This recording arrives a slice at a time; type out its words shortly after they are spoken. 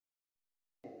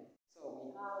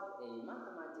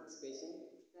mathematics question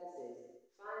that says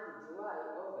find dy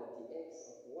over dx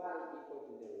of y equal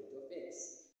to the root of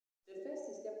x. The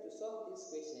first step to solve this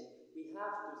question, we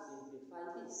have to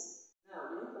simplify this.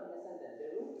 Now you need to understand that the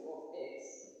root of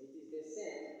x, it is the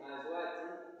same as what?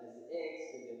 As x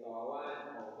to the power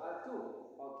 1 over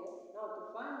 2. Okay? Now to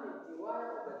find the dy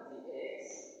over dx,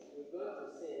 we're going to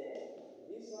say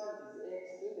this one is x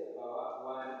to the power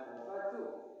 1 over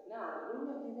 2. Now, when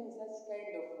you're given such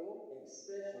kind of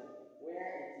expression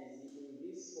where it is in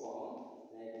this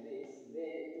form, like this, then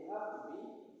it will have to be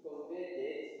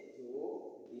converted to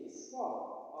this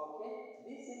form. Okay?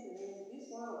 This simply means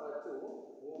this 1 over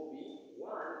 2 will be 1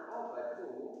 over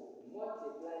 2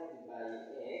 multiplied by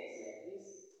x, like this,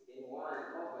 then 1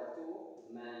 over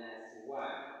 2 minus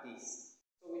 1, this.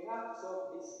 So we have to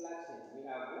solve this fraction. We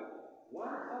have 1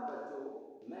 over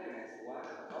 2 minus 1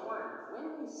 over 1.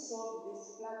 When we solve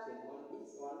this fraction on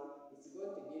its own, it's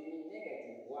going to give me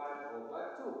negative 1 over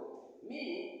 2.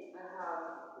 Meaning, I have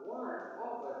 1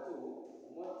 over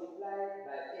 2 multiplied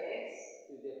by x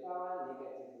to the power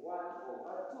negative 1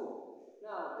 over 2.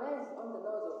 Now, based on the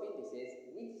laws of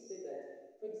indices, which say that,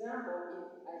 for example,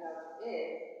 if I have a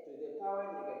to the power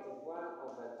negative 1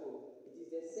 over 2, it is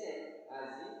the same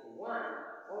as 1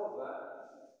 over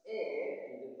a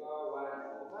to the power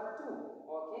 1 over 2.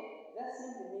 Okay? That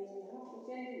simply means we have to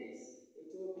change this.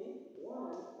 It will be 1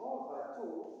 over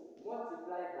 2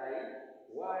 multiplied by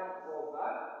 1 over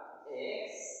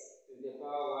x to the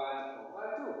power 1 over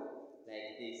 2.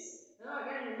 Like this. Now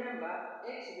again remember,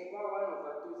 x to the power 1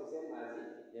 over 2 is the same as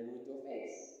the root of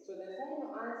x. So the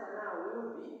final answer now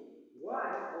will be